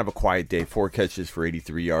 kind of a quiet day, 4 catches for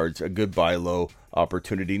 83 yards. A good buy low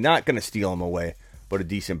opportunity. Not going to steal him away, but a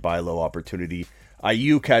decent buy low opportunity.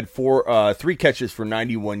 Ayuk had 3 catches for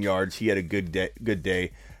 91 yards. He had a good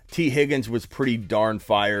day. T. Higgins was pretty darn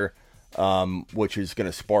fire, which is going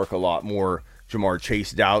to spark a lot more Jamar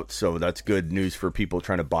Chase doubt. So that's good news for people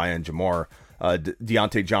trying to buy on Jamar.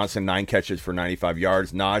 Deontay Johnson, 9 catches for 95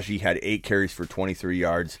 yards. Najee had 8 carries for 23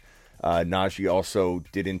 yards. Najee also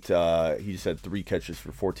didn't, he just had 3 catches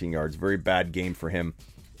for 14 yards. Very bad game for him,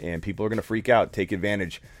 and people are going to freak out, take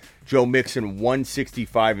advantage. Joe Mixon,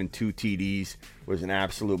 165 and 2 TDs, was an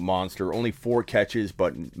absolute monster. Only 4 catches,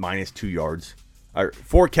 but minus 2 yards.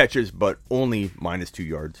 4 catches, but only minus 2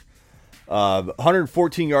 yards.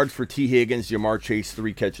 114 yards for T. Higgins. Jamar Chase,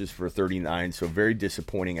 3 catches for 39. So very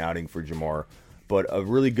disappointing outing for Jamar, but a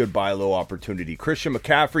really good buy low opportunity. Christian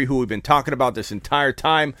McCaffrey, who we've been talking about this entire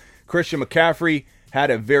time. Christian McCaffrey had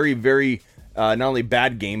a very, very not only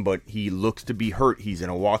bad game, but he looks to be hurt. He's in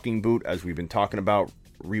a walking boot, as we've been talking about.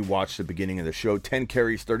 Rewatched the beginning of the show. 10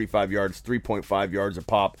 carries, 35 yards, 3.5 yards a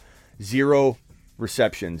pop. 0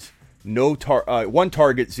 receptions. 1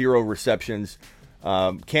 target, 0 receptions.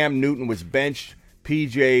 Cam Newton was benched.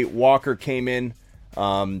 PJ Walker came in,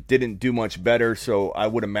 didn't do much better, so I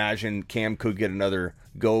would imagine Cam could get another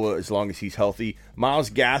go as long as he's healthy. Myles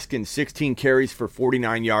Gaskin, 16 carries for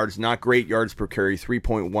 49 yards, not great yards per carry,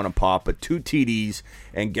 3.1 a pop, but 2 TDs,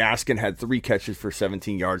 and Gaskin had 3 catches for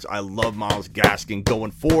 17 yards. I love Myles Gaskin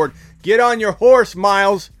going forward. Get on your horse,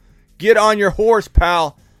 Myles. Get on your horse,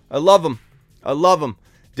 pal. I love him.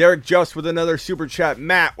 Derek Just with another super chat.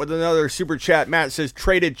 Matt with another super chat. Matt says,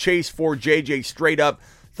 traded Chase for JJ straight up.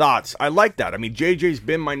 Thoughts? I like that. I mean, JJ's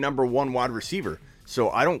been my number one wide receiver, so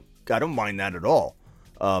I don't mind that at all.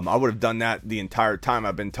 I would have done that the entire time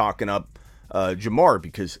I've been talking up Jamar,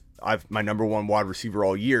 because I've my number one wide receiver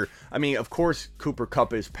all year. I mean, of course, Cooper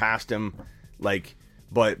Kupp is past him,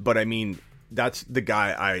 but I mean, that's the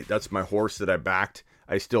guy that's my horse that I backed.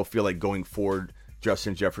 I still feel like going forward,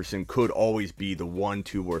 Justin Jefferson could always be the 1,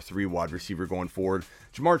 2, or 3 wide receiver going forward.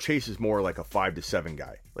 Jamar Chase is more like a 5 to 7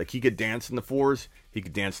 guy. Like, he could dance in the 4s, he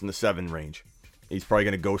could dance in the 7 range. He's probably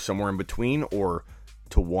going to go somewhere in between or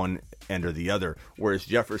to one end or the other, whereas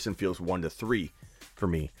Jefferson feels 1 to 3 for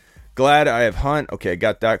me. Glad I have Hunt. Okay, I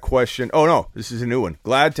got that question. Oh, no, this is a new one.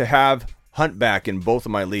 Glad to have Hunt back in both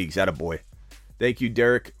of my leagues. Attaboy. Thank you,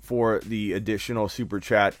 Derek, for the additional super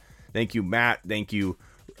chat. Thank you, Matt. Thank you,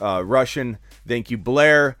 Russian. Thank you,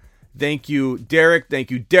 Blair. Thank you, Derek.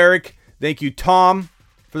 Thank you, Derek. Thank you, Tom,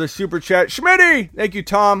 for the super chat. Schmitty! Thank you,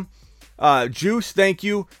 Tom. Juice, thank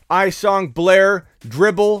you. iSong, Blair,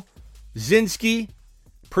 Dribble, Zinski.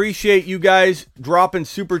 Appreciate you guys dropping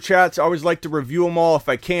super chats. I always like to review them all if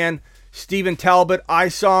I can. Stephen Talbot,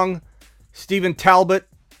 iSong, Stephen Talbot,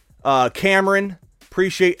 Cameron.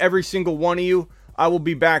 Appreciate every single one of you. I will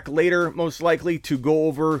be back later, most likely, to go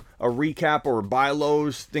over a recap or buy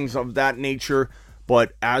lows, things of that nature.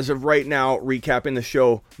 But as of right now, recapping the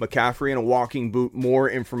show, McCaffrey in a walking boot, more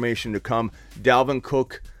information to come. Dalvin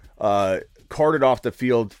Cook carted off the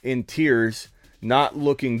field in tears, not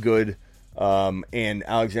looking good. And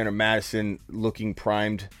Alexander Madison looking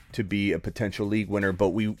primed to be a potential league winner. But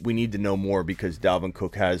we need to know more, because Dalvin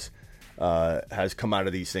Cook has come out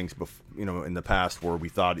of these things in the past where we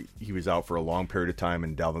thought he was out for a long period of time,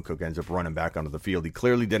 and Dalvin Cook ends up running back onto the field. He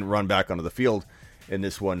clearly didn't run back onto the field in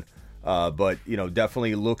this one, but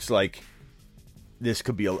definitely looks like this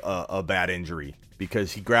could be a bad injury,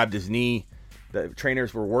 because he grabbed his knee. The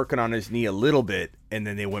trainers were working on his knee a little bit, and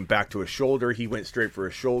then they went back to his shoulder. He went straight for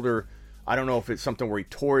his shoulder. I don't know if it's something where he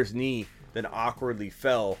tore his knee, then awkwardly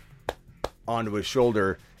fell onto his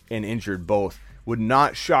shoulder and injured both. Would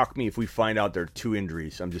not shock me if we find out there are 2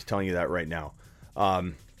 injuries. I'm just telling you that right now.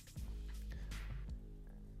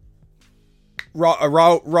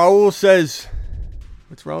 Raul says,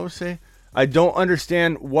 what's Raul say? I don't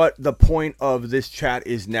understand what the point of this chat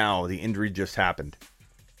is now. The injury just happened.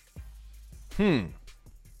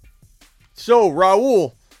 So,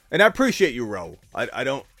 Raul, and I appreciate you, Raul.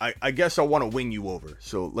 I guess I want to win you over.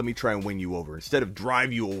 So let me try and win you over instead of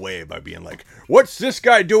drive you away by being like, what's this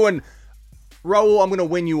guy doing? Raul, I'm going to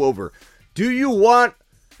win you over. Do you want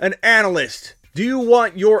an analyst? Do you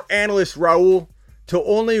want your analyst, Raul, to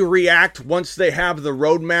only react once they have the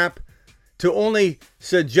roadmap? To only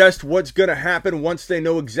suggest what's going to happen once they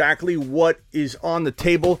know exactly what is on the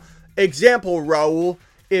table? Example, Raul,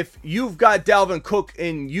 if you've got Dalvin Cook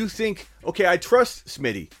and you think, okay, I trust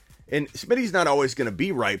Smitty. And Smitty's not always going to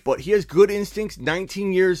be right, but he has good instincts,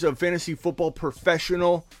 19 years of fantasy football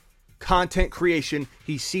professional content creation.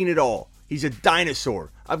 He's seen it all. He's a dinosaur.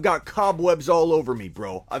 I've got cobwebs all over me,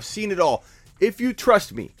 bro. I've seen it all. If you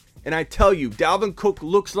trust me, and I tell you, Dalvin Cook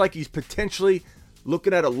looks like he's potentially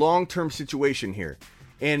looking at a long-term situation here.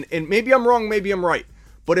 And maybe I'm wrong, maybe I'm right.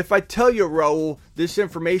 But if I tell you, Raul, this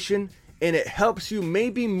information, and it helps you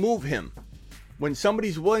maybe move him, when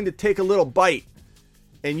somebody's willing to take a little bite,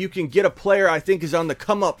 and you can get a player I think is on the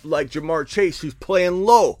come-up like Jamar Chase, who's playing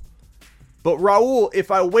low. But Raul,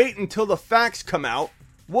 if I wait until the facts come out,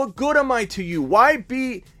 what good am I to you? Why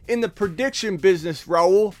be in the prediction business,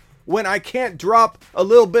 Raul, when I can't drop a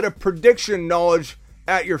little bit of prediction knowledge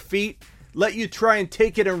at your feet, let you try and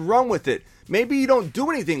take it and run with it? Maybe you don't do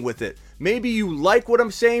anything with it. Maybe you like what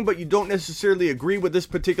I'm saying, but you don't necessarily agree with this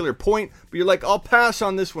particular point. But you're like, I'll pass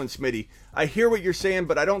on this one, Smitty. I hear what you're saying,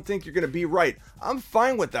 but I don't think you're going to be right. I'm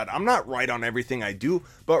fine with that. I'm not right on everything I do.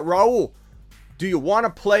 But Raul, do you want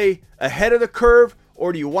to play ahead of the curve,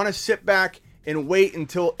 or do you want to sit back and wait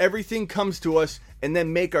until everything comes to us and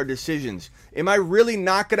then make our decisions? Am I really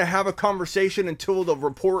not going to have a conversation until the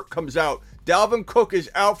report comes out? Dalvin Cook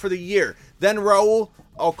is out for the year. Then, Raul,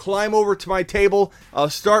 I'll climb over to my table,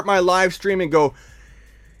 I'll start my live stream and go,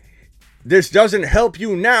 this doesn't help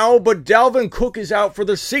you now, but Dalvin Cook is out for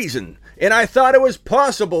the season. And I thought it was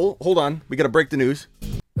possible. Hold on, we got to break the news.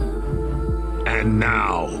 And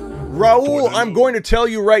now, Raul, I'm going to tell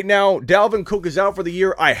you right now, Dalvin Cook is out for the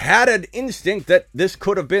year. I had an instinct that this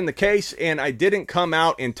could have been the case, and I didn't come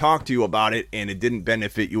out and talk to you about it, and it didn't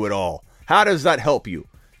benefit you at all. How does that help you?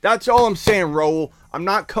 That's all I'm saying, Raul. I'm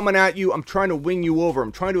not coming at you. I'm trying to win you over.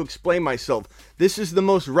 I'm trying to explain myself. This is the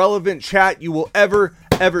most relevant chat you will ever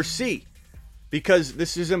see. because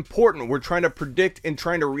this is important. We're trying to predict and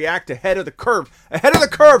trying to react ahead of the curve. Ahead of the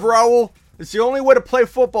curve, Raul. It's the only way to play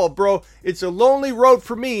football, bro. It's a lonely road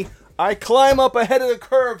for me. I climb up ahead of the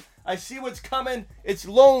curve. I see what's coming. It's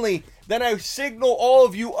lonely. Then I signal all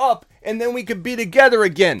of you up, and then we can be together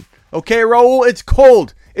again. Okay, Raul? It's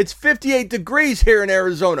cold. It's 58 degrees here in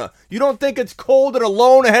Arizona. You don't think it's cold and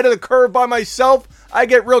alone ahead of the curve by myself? I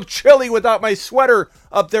get real chilly without my sweater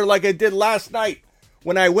up there like I did last night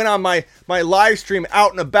when I went on my live stream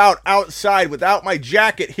out and about outside without my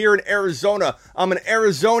jacket here in Arizona. I'm an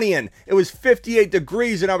Arizonian. It was 58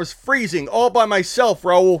 degrees and I was freezing all by myself,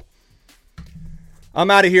 Raul. I'm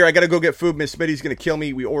out of here. I got to go get food. Miss Smitty's going to kill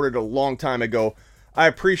me. We ordered a long time ago. I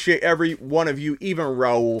appreciate every one of you, even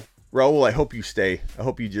Raul. Raul, I hope you stay. I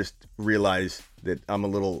hope you just realize that I'm a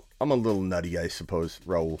little nutty, I suppose,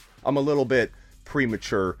 Raul. I'm a little bit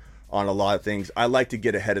premature on a lot of things. I like to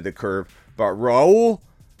get ahead of the curve. But Raul,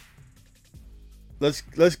 let's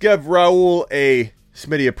give Raul a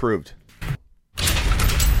Smitty approved.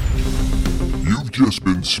 You've just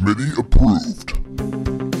been Smitty approved.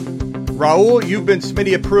 Raul, you've been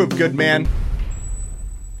Smitty approved, good man.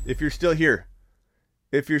 If you're still here.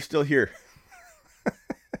 Raul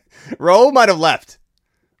might have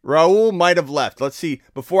left. Let's see.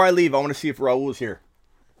 Before I leave, I want to see if Raul is here.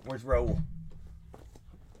 Where's Raul?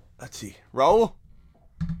 Let's see. Raul?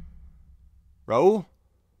 Raul?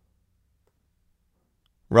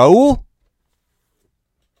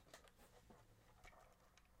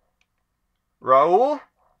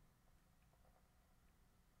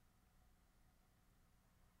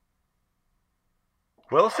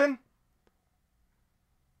 Wilson?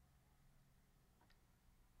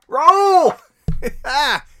 Raul!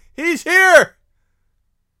 He's here!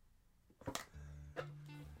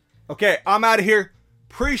 Okay, I'm out of here.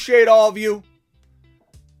 Appreciate all of you.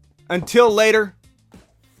 Until later.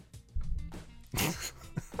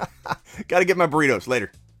 Gotta get my burritos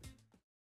later.